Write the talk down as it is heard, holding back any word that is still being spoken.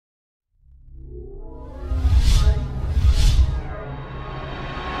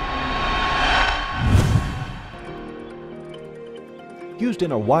Used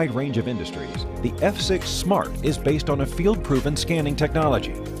in a wide range of industries, the F6 Smart is based on a field-proven scanning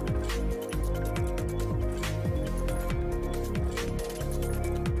technology.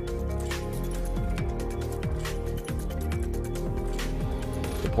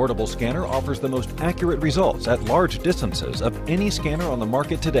 The portable scanner offers the most accurate results at large distances of any scanner on the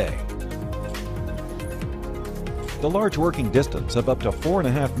market today. The large working distance of up to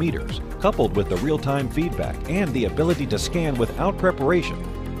 4.5 meters, coupled with the real-time feedback and the ability to scan without preparation,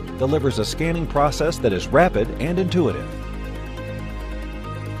 delivers a scanning process that is rapid and intuitive.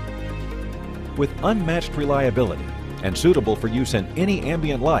 With unmatched reliability and suitable for use in any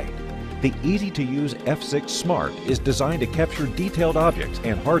ambient light, the easy-to-use F6 Smart is designed to capture detailed objects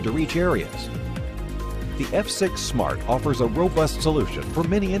and hard-to-reach areas. The F6 Smart offers a robust solution for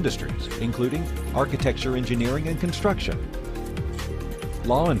many industries, including architecture, engineering, and construction,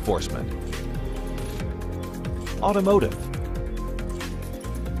 law enforcement, automotive,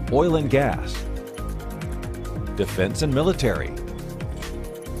 oil and gas, defense and military,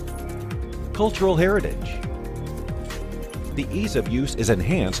 cultural heritage. The ease of use is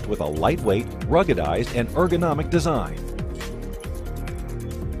enhanced with a lightweight, ruggedized, and ergonomic design.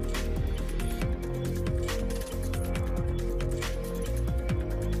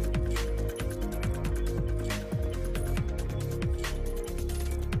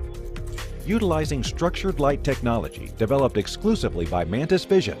 Utilizing structured light technology developed exclusively by Mantis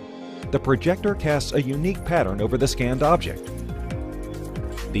Vision, the projector casts a unique pattern over the scanned object.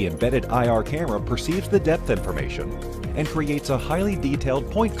 The embedded IR camera perceives the depth information and creates a highly detailed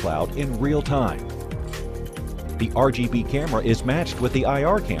point cloud in real time. The RGB camera is matched with the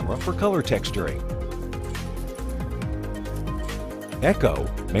IR camera for color texturing. Echo,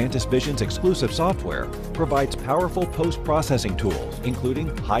 Mantis Vision's exclusive software, provides powerful post-processing tools,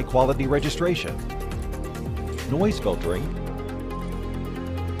 including high-quality registration, noise filtering,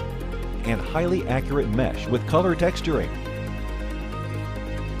 and highly accurate mesh with color texturing.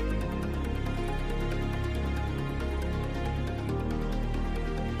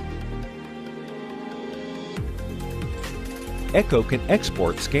 Echo can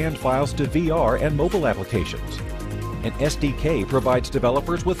export scanned files to VR and mobile applications. An SDK provides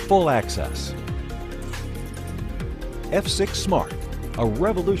developers with full access. F6 Smart, a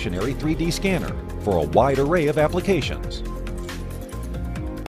revolutionary 3D scanner for a wide array of applications.